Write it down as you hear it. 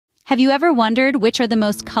Have you ever wondered which are the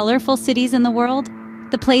most colorful cities in the world?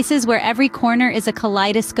 The places where every corner is a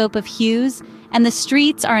kaleidoscope of hues, and the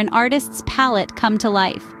streets are an artist's palette come to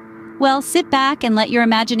life. Well, sit back and let your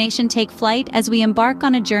imagination take flight as we embark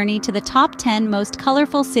on a journey to the top 10 most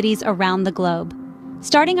colorful cities around the globe.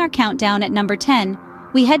 Starting our countdown at number 10,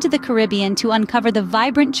 we head to the Caribbean to uncover the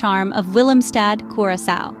vibrant charm of Willemstad,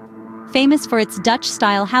 Curaçao. Famous for its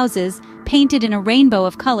Dutch-style houses, painted in a rainbow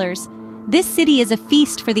of colors, this city is a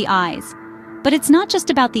feast for the eyes. But it's not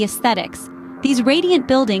just about the aesthetics. These radiant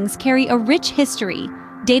buildings carry a rich history,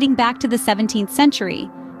 dating back to the 17th century,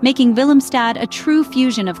 making Willemstad a true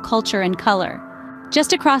fusion of culture and color.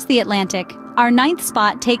 Just across the Atlantic, our ninth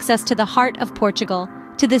spot takes us to the heart of Portugal,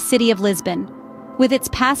 to the city of Lisbon. With its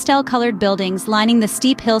pastel-colored buildings lining the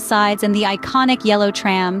steep hillsides and the iconic yellow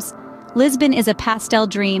trams, Lisbon is a pastel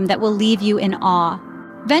dream that will leave you in awe.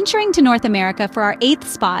 Venturing to North America for our eighth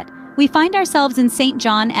spot, we find ourselves in St.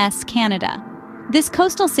 John's, Canada. This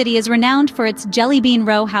coastal city is renowned for its jelly bean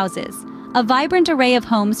row houses, a vibrant array of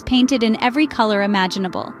homes painted in every color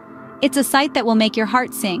imaginable. It's a sight that will make your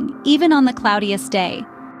heart sing, even on the cloudiest day.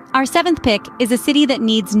 Our seventh pick is a city that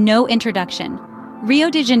needs no introduction. Rio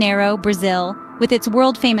de Janeiro, Brazil, with its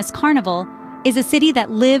world-famous carnival, is a city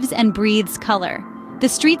that lives and breathes color. The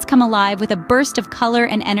streets come alive with a burst of color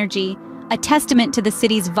and energy, a testament to the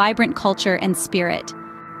city's vibrant culture and spirit.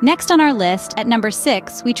 Next on our list, at number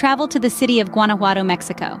 6, we travel to the city of Guanajuato,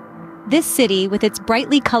 Mexico. This city, with its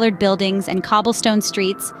brightly colored buildings and cobblestone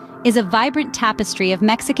streets, is a vibrant tapestry of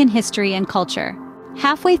Mexican history and culture.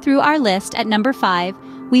 Halfway through our list, at number 5,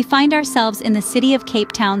 we find ourselves in the city of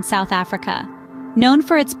Cape Town, South Africa. Known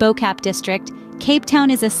for its Bokap district, Cape Town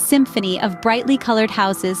is a symphony of brightly colored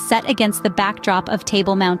houses set against the backdrop of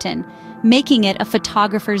Table Mountain, making it a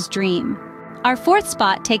photographer's dream. Our fourth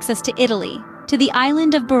spot takes us to Italy, to the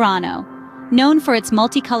island of Burano. Known for its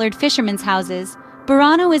multicolored fishermen's houses,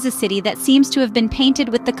 Burano is a city that seems to have been painted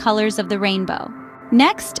with the colors of the rainbow.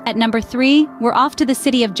 Next, at number 3, we're off to the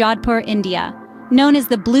city of Jodhpur, India. Known as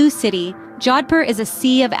the Blue City, Jodhpur is a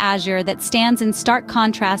sea of azure that stands in stark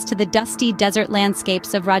contrast to the dusty desert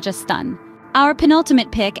landscapes of Rajasthan. Our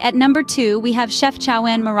penultimate pick, at number 2, we have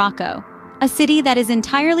Chefchaouen, Morocco, a city that is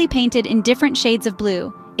entirely painted in different shades of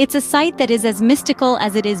blue. It's a sight that is as mystical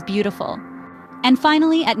as it is beautiful. And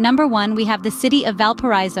finally, at number 1, we have the city of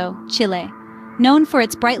Valparaiso, Chile. Known for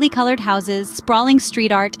its brightly colored houses, sprawling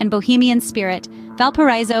street art, and bohemian spirit,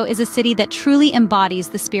 Valparaiso is a city that truly embodies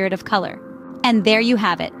the spirit of color. And there you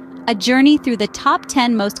have it, a journey through the top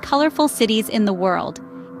 10 most colorful cities in the world.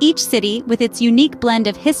 Each city, with its unique blend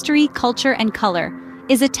of history, culture, and color,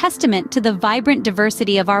 is a testament to the vibrant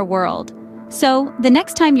diversity of our world. So, the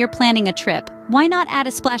next time you're planning a trip, why not add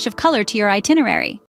a splash of color to your itinerary?